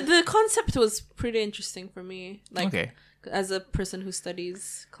 but Alright. the concept was pretty interesting for me. Like Okay. as a person who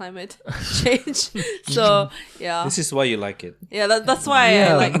studies climate change, so yeah, This is why you like it. yeah, that's why I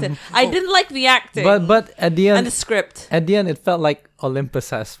Yeah. liked it. I didn't like the acting, but at the and end, the script. it felt like Olympus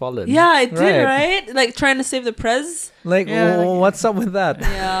has fallen. Yeah, it did, right? Like trying to save the prez. Like, Yeah. what's up with that?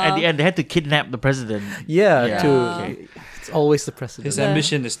 Yeah. At the end, they had to kidnap the president. Yeah, Yeah. to it's always the president. His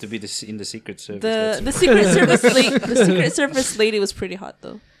ambition is to be in the Secret Service. the that's Secret Service the Secret Service lady was pretty hot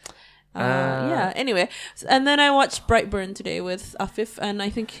though. Yeah. Anyway, and then I watched Brightburn today with Afif, and I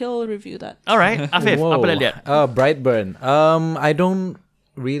think he'll review that. All right, Afif, Whoa. apa dah lihat? Brightburn. I don't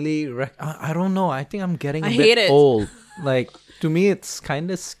really. I don't know. I think I'm getting a I bit hate it. old. Like to me, it's kind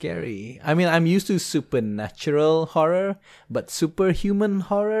of scary. I mean, I'm used to supernatural horror, but superhuman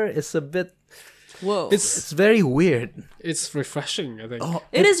horror is a bit. Whoa, It's very weird. It's refreshing, I think. Oh,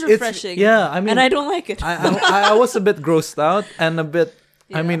 it is it's- refreshing. Yeah, I mean, and I don't like it. I was a bit grossed out and a bit.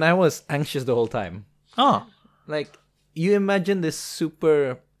 I Yeah. mean, I was anxious the whole time. Oh, Like you imagine this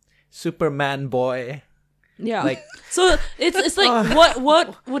Superman boy. Yeah. Like- so it's like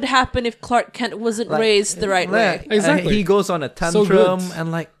what would happen if Clark Kent wasn't Like- raised the right way? Exactly. He goes on a So good. tantrum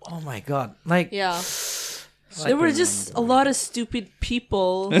and like, oh my god, like Yeah. There were just a lot of stupid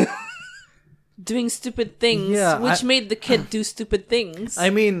people doing stupid things, Yeah, which I- made the kid do stupid things. I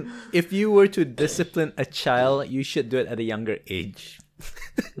mean, if you were to discipline a child, you should do it at a younger age.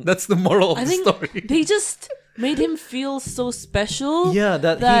 That's the moral of I the think story. they just made him feel so special. Yeah,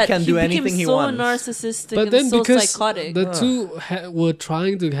 that he can do anything he became so wants. narcissistic But and then so because psychotic. the two were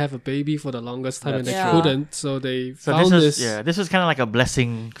trying to have a baby for the longest time and they That's true. couldn't, so they so found this this. was this was kind of like a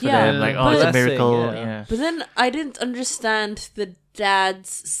blessing for Yeah, them. Like, oh, but- it's a Blessing, miracle. yeah. Yeah. But then I didn't understand the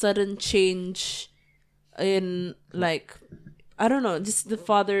dad's sudden change in like I don't know, just the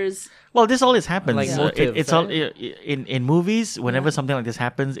father's Well, this always happens. Like It- it's motive, all right? in movies. Whenever something like this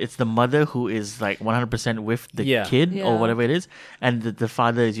happens, it's the mother who is like 100% with the Yeah. kid Yeah. or whatever it is, and the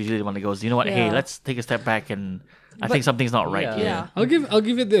father is usually the one that goes, you know what? Hey, Yeah. let's take a step back, and I think something's not right Yeah. here. yeah. I'll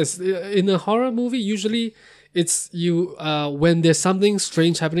give it this. In a horror movie, usually it's you when there's something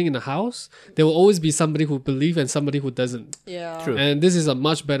strange happening in the house, there will always be somebody who believes and somebody who doesn't. Yeah. True. And this is a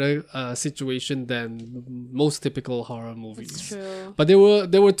much better situation than most typical horror movies. True. But there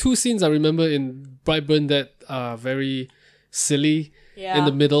were two scenes I remember in Brightburn that are very silly Yeah. in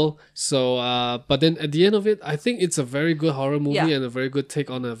the middle. So, but then at the end of it, I think it's a very good horror movie Yeah. and a very good take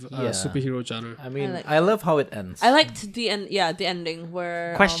on a Yeah. superhero genre. I mean, like I love how it ends. I liked the end. Yeah, the ending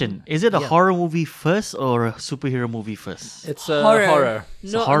where. Question: Is it a horror movie first or a superhero movie first? It's a horror. horror.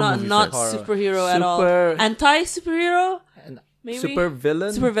 No, horror not movie not first. superhero at all. Super- Anti-superhero. And Maybe super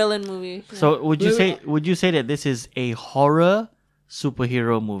villain. super villain movie. Yeah. So would you say that this is a horror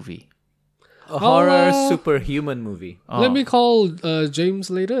superhero movie? a horror Oh. superhuman movie. Let me call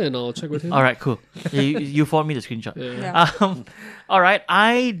James later and I'll check with him. All right, cool. You forward me the screenshot. Yeah. All right.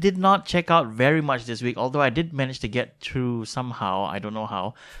 I did not check out very much this week, although I did manage to get through somehow. I don't know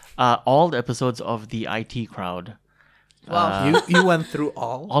how. All the episodes of the IT Crowd. You went through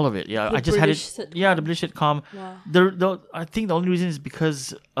all. All of it, yeah. The I just British had it. sitcom. Yeah, the British sitcom. Wow. I think the only reason is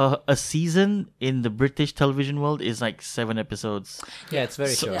because a season in the British television world is like 7 episodes. Yeah, it's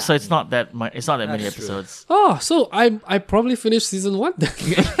very short. So it's not that much. It's not that many That's true. episodes. Oh, so I probably finished season 1 then.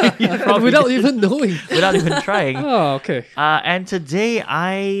 Probably without did. even knowing. Without even trying. Oh, okay. And today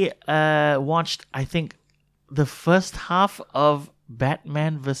I watched, I think, the first half of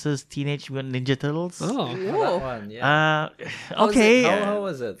Batman versus Teenage Mutant Ninja Turtles. Oh. That one, yeah. Okay. How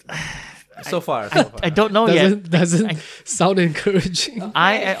was it? So far. I don't know yet. Doesn't sound encouraging.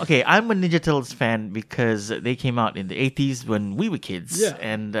 I'm a Ninja Turtles fan because they came out in the 80s when we were kids. Yeah.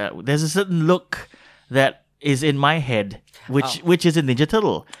 And there's a certain look that is in my head, which is a Ninja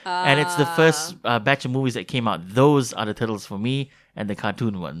Turtle, and it's the first batch of movies that came out. Those are the turtles for me, and the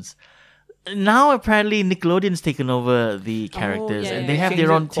cartoon ones. Now apparently Nickelodeon's taken over the characters, yeah, and yeah, they yeah. have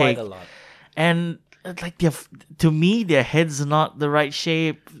their own Quite take. a lot. And like to me, their heads are not the right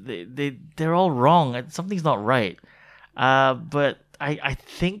shape. They're all wrong. Something's not right. But I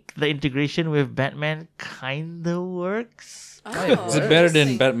think the integration with Batman kind of works. Is it better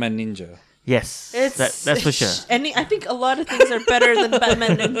than Batman Ninja? Yes, that's for sure. I think a lot of things are better than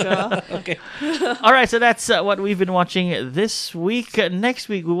Batman Ninja. Okay. All right, so that's what we've been watching this week. Next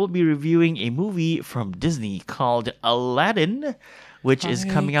week, we will be reviewing a movie from Disney called Aladdin, which is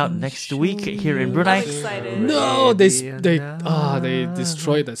coming out next week here in I'm Brunei. excited. No, they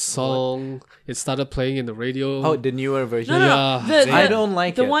destroyed that song. It started playing in the radio. Oh, the newer version. No, Yeah. I don't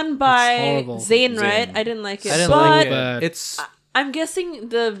like the it. one by horrible. Zayn, right? I didn't like it. I didn't but like it. But- It's I'm guessing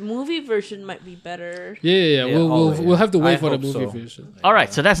the movie version might be better. Yeah. We'll have to wait I for the hope movie so. version. All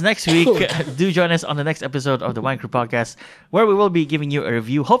right, so that's next week. Do join us on the next episode of the Wine Crew Podcast, where we will be giving you a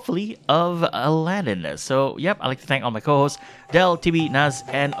review, hopefully, of Aladdin. So, yep, I'd like to thank all my co-hosts, Del, Tibi, Naz,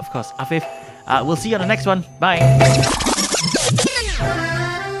 and, of course, Afif. We'll see you on the next one. Bye.